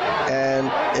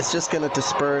 And it's just going to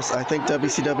disperse. I think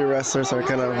WCW wrestlers are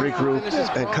going to regroup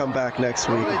and come back next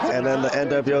week. And then the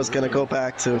NWO is going to go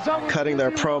back to cutting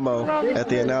their promo at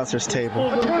the announcer's table.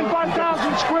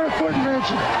 25,000 square foot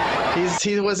mansion.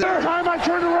 He was... Every time I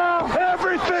turn around,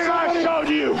 everything I showed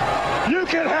you, you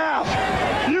can have.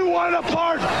 You wanted a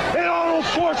part in Arnold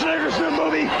Schwarzenegger's new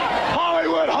movie,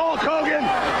 Hollywood Hulk Hogan,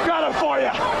 got it for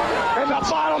you. And the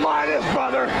bottom line is,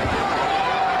 brother,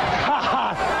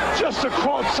 just to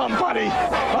quote somebody,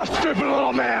 a stupid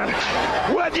little man,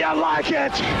 whether you like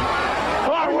it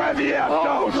or whether you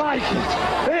don't like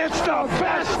it, it's the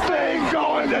best thing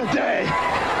going today.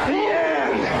 The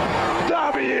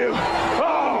NWO.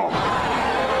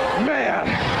 Man,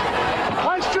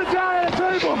 I stood down at a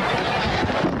table.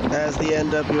 As the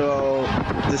NWO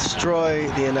destroy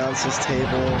the announcer's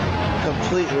table,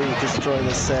 completely destroy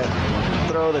the set,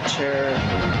 throw the chair,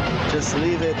 just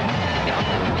leave it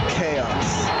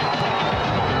chaos.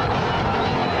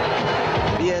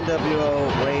 The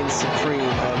NWO reigns supreme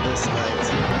on this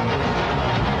night.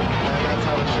 And that's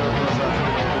how the show goes off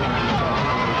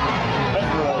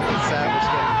the Savage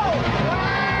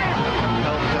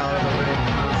held down in the ring,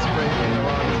 spray paint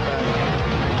along his back.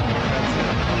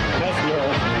 That's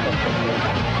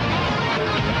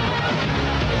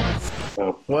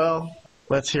it. Well,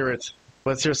 let's hear it.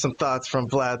 Let's hear some thoughts from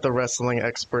Vlad, the wrestling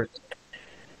expert.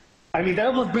 I mean, that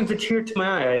almost brings a tear to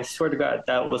my eye. I swear to God,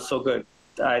 that was so good.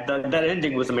 That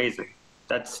ending was amazing.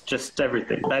 That's just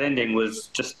everything. That ending was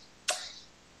just...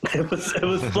 It was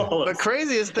flawless. The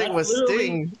craziest thing was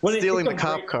Sting stealing the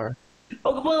cop car.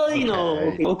 Oh, well, you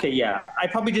know, okay, yeah. I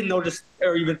probably didn't notice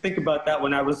or even think about that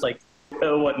when I was like,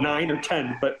 9 or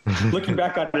 10, but looking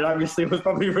back on it, obviously it was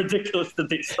probably ridiculous that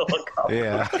they stole a cop.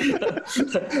 Yeah.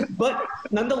 But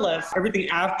nonetheless, everything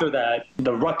after that,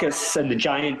 the ruckus and the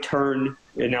Giant turn,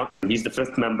 and now he's the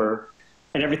 5th member,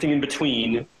 and everything in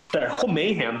between, the whole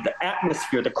mayhem, the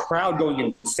atmosphere, the crowd going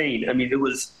insane. I mean, it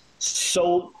was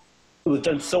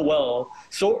done so well,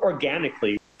 so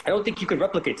organically. I don't think you could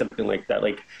replicate something like that.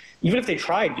 Like, even if they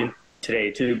tried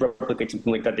today to replicate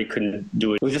something like that, they couldn't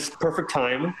do it. It was just perfect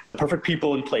time, perfect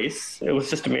people in place. It was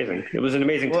just amazing. It was an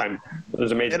amazing time. It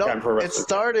was an amazing time for wrestling. It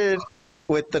started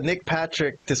with the Nick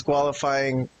Patrick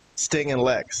disqualifying Sting and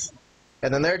Lex.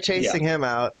 And then they're chasing him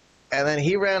out. And then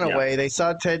he ran away. They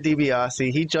saw Ted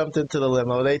DiBiase. He jumped into the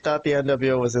limo. They thought the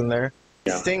NWO was in there.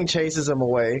 Yeah. Sting chases him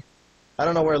away. I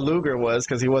don't know where Luger was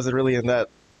because he wasn't really in that.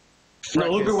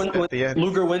 No, Luger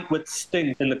went with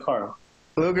Sting in the car.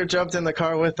 Luger jumped in the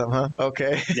car with him, huh?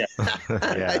 Okay. Yeah.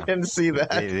 I didn't see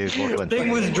that. Sting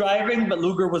was driving, but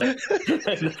Luger was on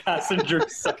the passenger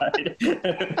side.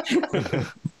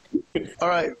 All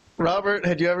right. Robert,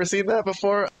 had you ever seen that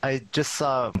before? I just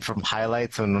saw from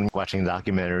highlights when watching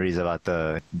documentaries about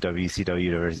the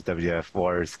WCW versus WWF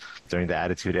wars during the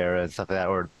Attitude Era and stuff like that,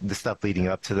 or the stuff leading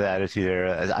up to the Attitude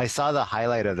Era. I saw the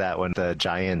highlight of that when the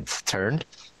Giants turned.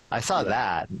 I saw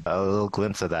that, a little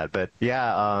glimpse of that, but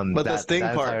yeah. But the Sting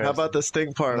part, how about the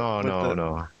Sting part?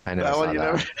 No. I never saw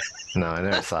that. No, I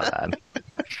never saw that.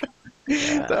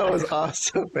 Yeah. That was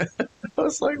awesome, man. I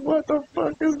was like, what the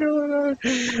fuck is going on?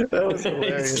 That was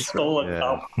hilarious. Stole a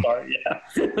top part,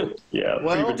 yeah,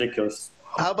 pretty ridiculous.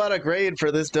 How about a grade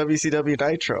for this WCW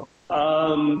Nitro?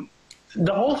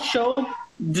 The whole show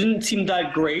didn't seem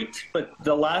that great, but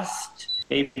the last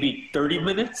maybe 30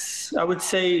 minutes, I would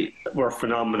say, were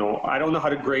phenomenal. I don't know how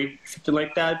to grade something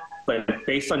like that, but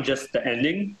based on just the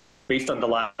ending, based on the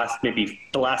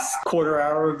last quarter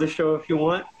hour of the show, if you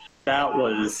want, that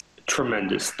was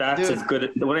tremendous. That's as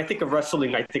good. When I think of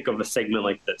wrestling, I think of a segment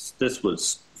like this. This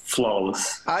was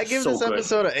flawless. I give this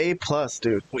episode an A+,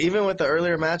 dude. Even with the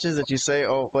earlier matches that you say,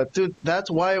 but dude, that's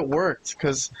why it worked.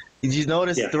 Because you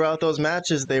notice throughout those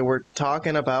matches, they were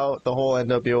talking about the whole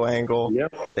NWO angle.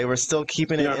 Yep. They were still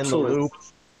keeping it in the loop.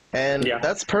 And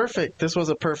that's perfect. This was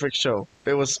a perfect show.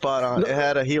 It was spot on. It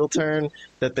had a heel turn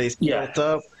that they built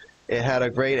up. It had a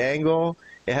great angle.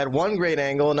 It had one great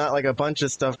angle, not like a bunch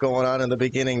of stuff going on in the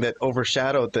beginning that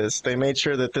overshadowed this. They made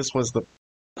sure that this was the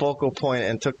focal point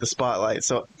and took the spotlight.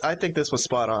 So I think this was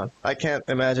spot on. I can't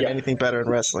imagine anything better in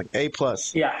wrestling. A+.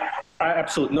 Yeah,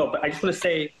 absolutely. No, but I just want to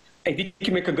say, I think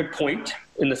you make a good point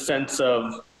in the sense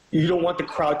of you don't want the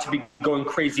crowd to be going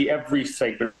crazy every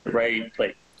segment, right?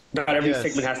 Like, not every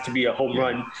segment has to be a home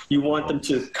run. You want them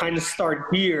to kind of start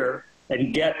here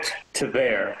and get to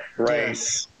there, right?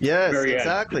 Yes,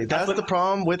 exactly. That's the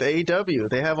problem with AEW.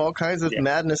 They have all kinds of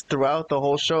madness throughout the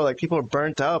whole show. Like, people are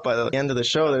burnt out by the end of the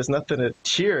show. There's nothing to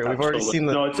cheer. We've already seen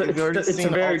all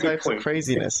types of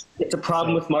craziness. It's a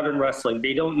problem with modern wrestling.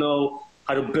 They don't know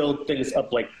how to build things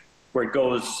up, like where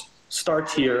it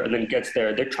starts here and then gets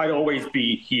there. They try to always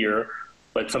be here,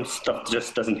 but some stuff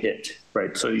just doesn't hit,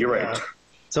 right? So you're right.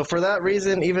 So for that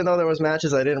reason, even though there was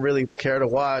matches I didn't really care to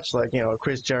watch, like,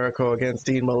 Chris Jericho against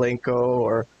Dean Malenko,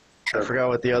 or I forgot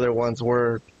what the other ones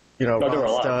were,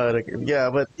 Ron Studd. Yeah,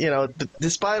 but,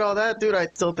 despite all that, dude, I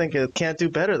still think it can't do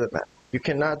better than that. You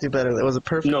cannot do better. It was a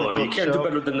perfectly No, you can't do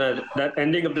better than that. That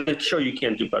ending of the show, you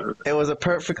can't do better. It was a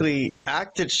perfectly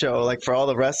acted show, like for all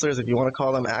the wrestlers, if you want to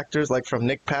call them actors, like from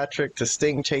Nick Patrick to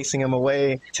Sting chasing him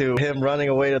away, to him running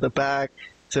away to the back,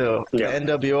 to the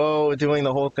NWO doing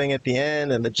the whole thing at the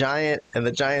end, and the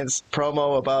Giants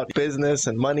promo about business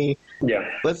and money. Yeah.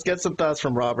 Let's get some thoughts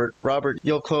from Robert. Robert,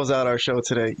 you'll close out our show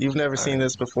today. You've never seen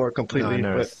this before completely.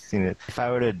 No, I've never seen it. If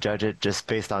I were to judge it just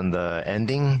based on the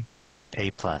ending,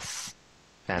 A+.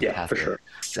 Fantastic. Yeah, for sure.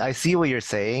 I see what you're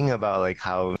saying about like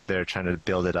how they're trying to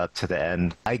build it up to the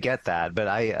end. I get that, but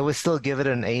I would still give it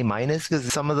an A-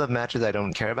 because some of the matches I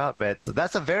don't care about, but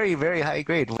that's a very, very high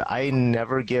grade. I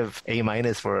never give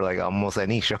A- for like almost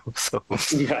any show. So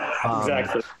yeah,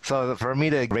 exactly. So for me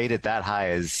to rate it that high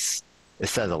it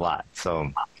says a lot.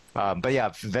 So, but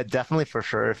yeah, definitely for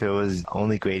sure. If it was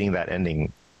only grading that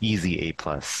ending, easy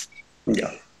A+.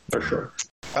 Yeah, for sure.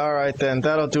 All right, then.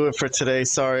 That'll do it for today.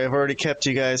 Sorry, I've already kept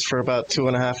you guys for about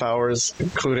 2.5 hours,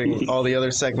 including all the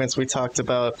other segments we talked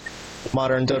about,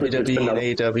 modern WWE and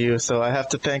AEW. So I have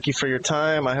to thank you for your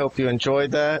time. I hope you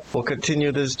enjoyed that. We'll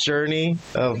continue this journey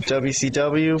of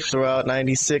WCW throughout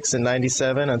 96 and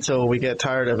 97 until we get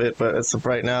tired of it. But as of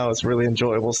right now, it's really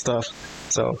enjoyable stuff.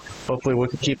 So hopefully we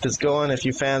can keep this going. If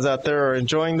you fans out there are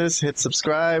enjoying this, hit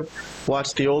subscribe,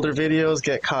 watch the older videos,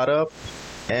 get caught up.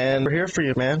 And we're here for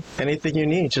you, man. Anything you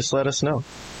need, just let us know.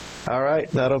 All right,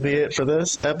 that'll be it for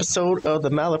this episode of the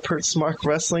Malapert Smart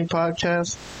Wrestling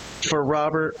Podcast. For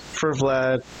Robert, for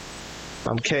Vlad,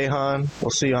 I'm Kahan.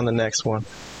 We'll see you on the next one.